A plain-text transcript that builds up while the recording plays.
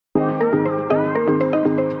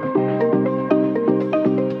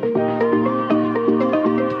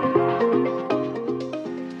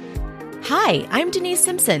Hi, I'm Denise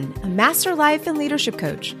Simpson, a master life and leadership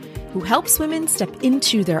coach who helps women step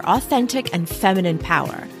into their authentic and feminine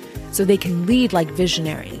power so they can lead like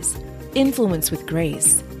visionaries, influence with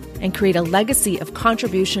grace, and create a legacy of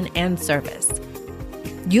contribution and service.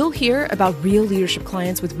 You'll hear about real leadership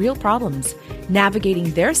clients with real problems,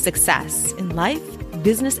 navigating their success in life,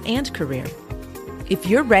 business, and career. If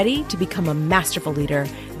you're ready to become a masterful leader,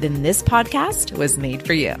 then this podcast was made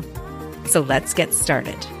for you. So let's get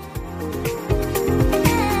started.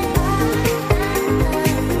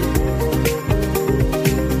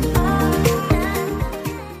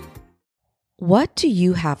 What do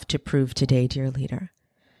you have to prove today, dear leader?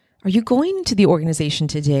 Are you going into the organization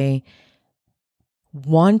today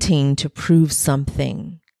wanting to prove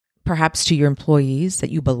something, perhaps to your employees that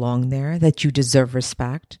you belong there, that you deserve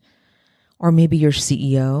respect, or maybe your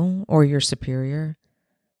CEO or your superior,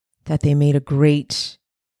 that they made a great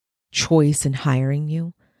choice in hiring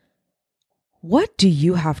you? What do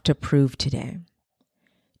you have to prove today?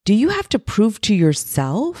 Do you have to prove to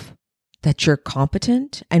yourself that you're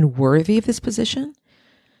competent and worthy of this position?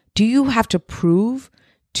 Do you have to prove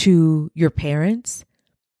to your parents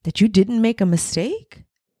that you didn't make a mistake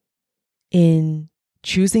in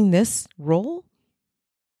choosing this role?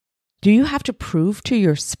 Do you have to prove to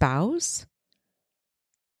your spouse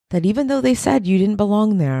that even though they said you didn't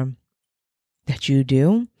belong there, that you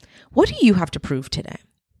do? What do you have to prove today?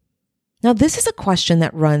 Now, this is a question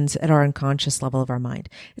that runs at our unconscious level of our mind.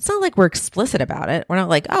 It's not like we're explicit about it. We're not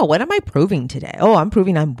like, oh, what am I proving today? Oh, I'm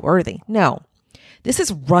proving I'm worthy. No, this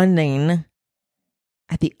is running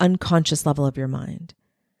at the unconscious level of your mind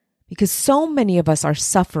because so many of us are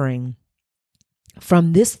suffering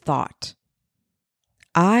from this thought.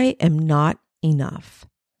 I am not enough.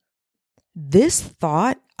 This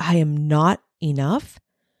thought, I am not enough,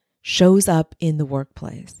 shows up in the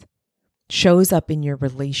workplace, shows up in your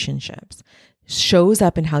relationships, shows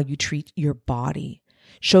up in how you treat your body,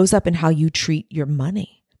 shows up in how you treat your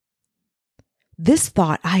money. This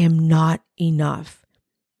thought, I am not enough,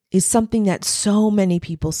 is something that so many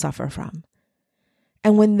people suffer from.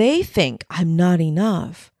 And when they think I'm not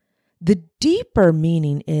enough, the deeper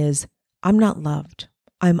meaning is I'm not loved.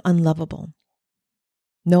 I'm unlovable.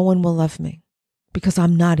 No one will love me because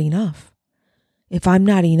I'm not enough. If I'm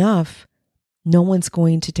not enough, no one's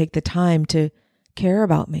going to take the time to care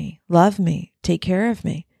about me, love me, take care of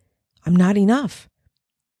me. I'm not enough.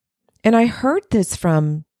 And I heard this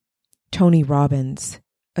from Tony Robbins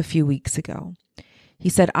a few weeks ago. He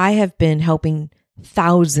said, I have been helping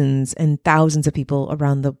thousands and thousands of people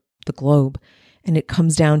around the globe, and it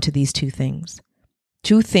comes down to these two things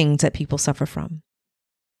that people suffer from.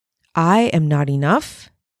 I am not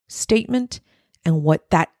enough statement, and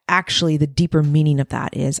what that actually, the deeper meaning of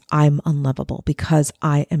that is, I'm unlovable because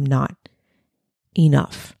I am not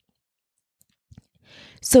enough.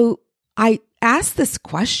 So I asked this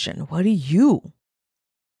question, what do you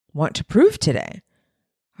want to prove today?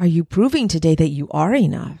 Are you proving today that you are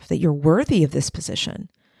enough, that you're worthy of this position,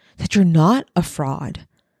 that you're not a fraud,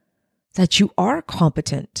 that you are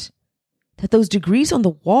competent, that those degrees on the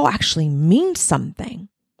wall actually mean something?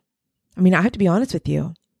 I mean, I have to be honest with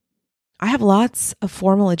you. I have lots of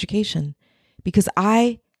formal education because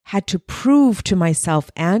I had to prove to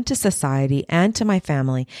myself and to society and to my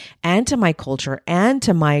family and to my culture and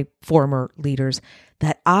to my former leaders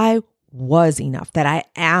that I was enough, that I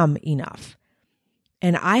am enough.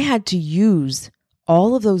 And I had to use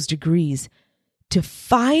all of those degrees to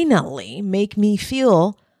finally make me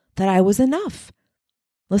feel that I was enough.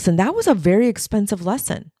 Listen, that was a very expensive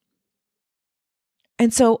lesson.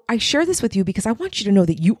 And so I share this with you because I want you to know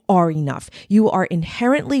that you are enough. You are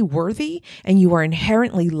inherently worthy and you are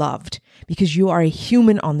inherently loved because you are a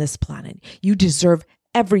human on this planet. You deserve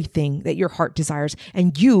everything that your heart desires,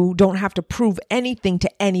 and you don't have to prove anything to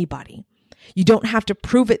anybody. You don't have to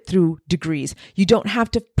prove it through degrees. You don't have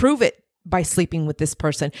to prove it by sleeping with this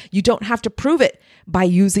person. You don't have to prove it by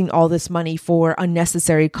using all this money for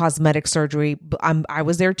unnecessary cosmetic surgery. I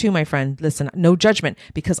was there too, my friend. Listen, no judgment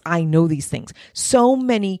because I know these things. So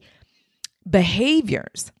many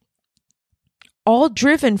behaviors, all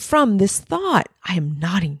driven from this thought, I am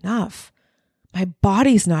not enough. My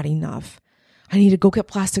body's not enough. I need to go get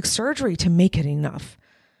plastic surgery to make it enough.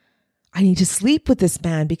 I need to sleep with this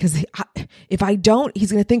man because if I don't,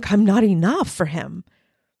 he's going to think I'm not enough for him.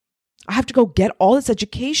 I have to go get all this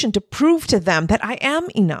education to prove to them that I am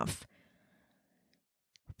enough.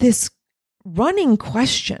 This running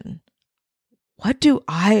question, what do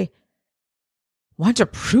I want to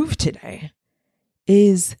prove today,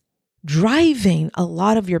 is driving a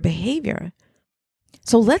lot of your behavior.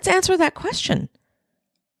 So let's answer that question.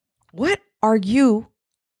 What are you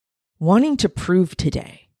wanting to prove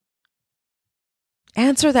today?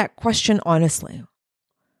 Answer that question honestly.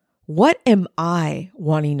 What am I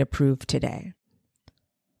wanting to prove today?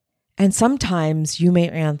 And sometimes you may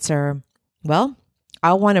answer, well,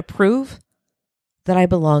 I want to prove that I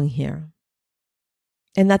belong here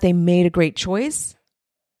and that they made a great choice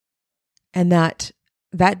and that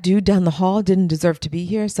dude down the hall didn't deserve to be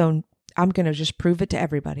here. So I'm going to just prove it to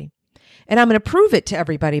everybody. And I'm going to prove it to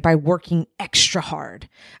everybody by working extra hard.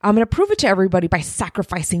 I'm going to prove it to everybody by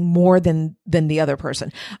sacrificing more than the other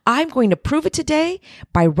person. I'm going to prove it today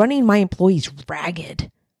by running my employees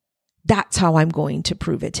ragged. That's how I'm going to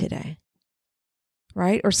prove it today.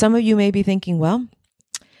 Right? Or some of you may be thinking, well,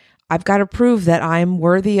 I've got to prove that I'm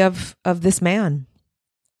worthy of this man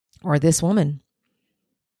or this woman.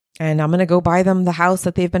 And I'm going to go buy them the house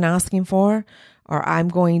that they've been asking for, or I'm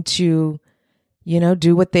going to,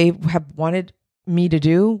 do what they have wanted me to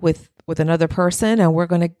do with another person. And we're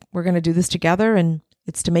going to do this together, and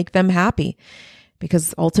it's to make them happy,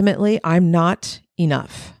 because ultimately I'm not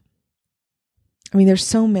enough. I mean, there's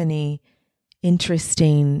so many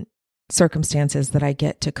interesting circumstances that I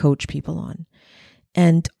get to coach people on.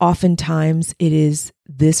 And oftentimes it is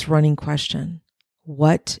this running question: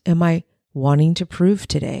 what am I wanting to prove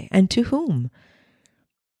today, and to whom?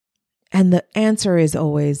 And the answer is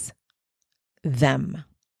always them.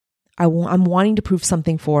 I'm wanting to prove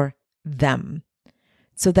something for them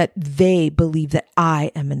so that they believe that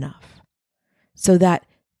I am enough. So that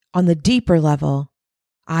on the deeper level,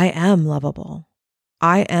 I am lovable.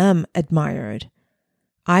 I am admired.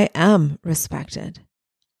 I am respected.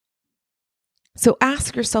 So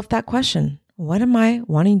ask yourself that question. What am I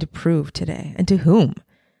wanting to prove today, and to whom?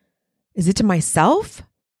 Is it to myself?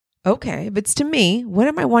 Okay, if it's to me, what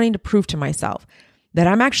am I wanting to prove to myself? That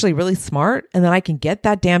I'm actually really smart and that I can get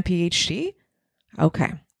that damn PhD?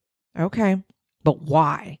 Okay. But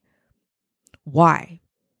why? Why?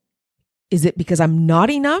 Is it because I'm not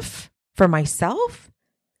enough for myself?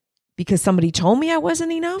 Because somebody told me I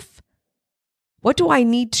wasn't enough? What do I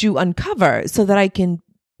need to uncover so that I can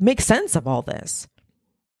make sense of all this?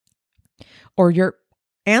 Or your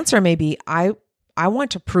answer may be, I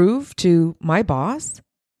want to prove to my boss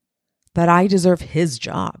that I deserve his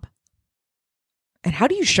job. And how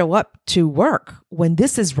do you show up to work when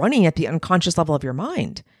this is running at the unconscious level of your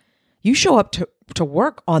mind? You show up to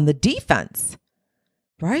work on the defense,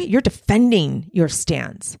 right? You're defending your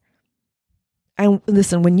stance. And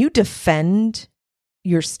listen, when you defend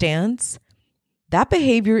your stance, that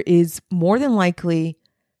behavior is more than likely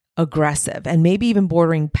aggressive and maybe even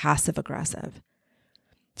bordering passive aggressive.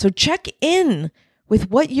 So check in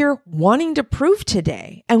with what you're wanting to prove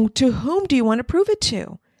today, and to whom do you want to prove it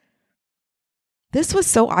to? This was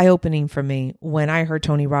so eye-opening for me when I heard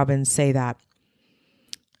Tony Robbins say that.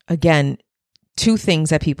 Again, two things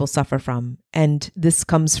that people suffer from, and this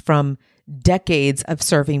comes from decades of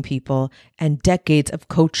serving people and decades of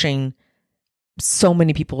coaching so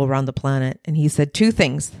many people around the planet. And he said two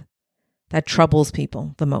things that troubles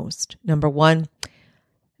people the most. Number one,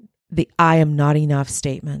 the I am not enough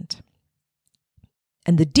statement.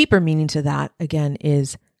 And the deeper meaning to that, again,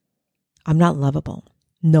 is I'm not lovable.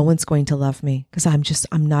 No one's going to love me because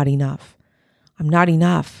I'm not enough. I'm not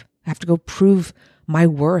enough. I have to go prove my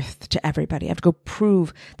worth to everybody. I have to go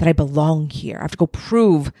prove that I belong here. I have to go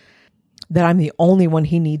prove that I'm the only one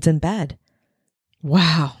he needs in bed.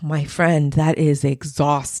 Wow, my friend, that is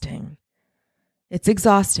exhausting. It's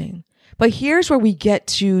exhausting. But here's where we get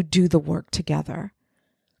to do the work together.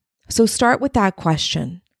 So start with that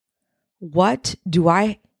question. What do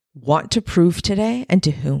I want to prove today, and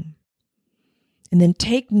to whom? And then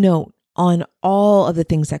take note on all of the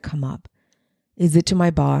things that come up. Is it to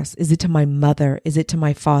my boss? Is it to my mother? Is it to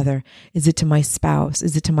my father? Is it to my spouse?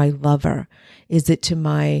 Is it to my lover? Is it to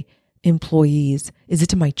my employees? Is it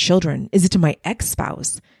to my children? Is it to my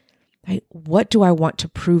ex-spouse? Right? What do I want to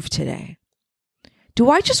prove today? Do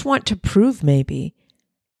I just want to prove maybe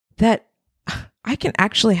that I can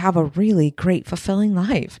actually have a really great, fulfilling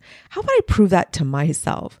life? How about I prove that to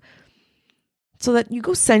myself? So that you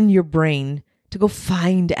go send your brain to go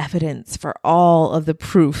find evidence for all of the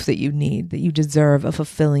proof that you need, that you deserve a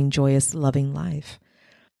fulfilling, joyous, loving life.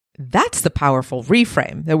 That's the powerful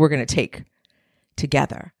reframe that we're going to take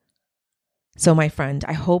together. So my friend,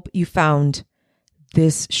 I hope you found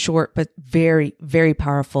this short but very, very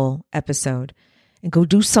powerful episode, and go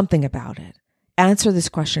do something about it. Answer this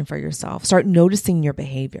question for yourself. Start noticing your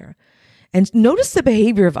behavior, and notice the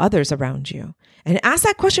behavior of others around you, and ask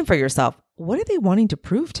that question for yourself. What are they wanting to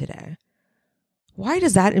prove today? Why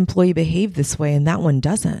does that employee behave this way and that one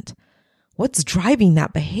doesn't? What's driving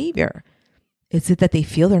that behavior? Is it that they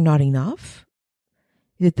feel they're not enough?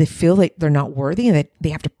 That they feel like they're not worthy and that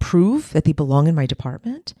they have to prove that they belong in my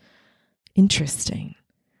department? Interesting.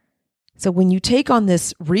 So when you take on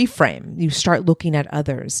this reframe, you start looking at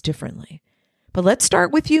others differently. But let's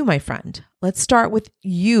start with you, my friend. Let's start with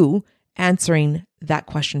you answering that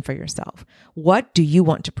question for yourself. What do you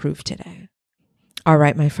want to prove today? All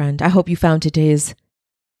right, my friend. I hope you found today's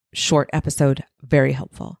short episode very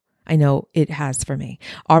helpful. I know it has for me.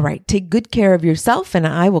 All right. Take good care of yourself, and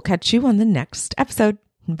I will catch you on the next episode.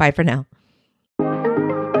 Bye for now.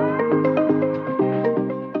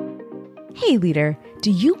 Hey, leader.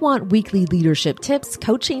 Do you want weekly leadership tips,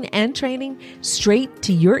 coaching, and training straight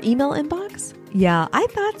to your email inbox? Yeah, I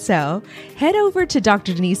thought so. Head over to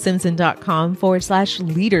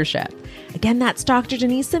drdenisesimpson.com/leadership. Again, that's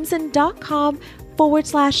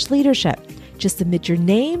drdenisesimpson.com/leadership. Just submit your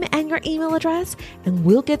name and your email address, and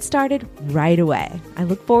we'll get started right away. I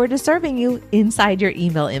look forward to serving you inside your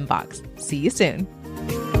email inbox. See you soon.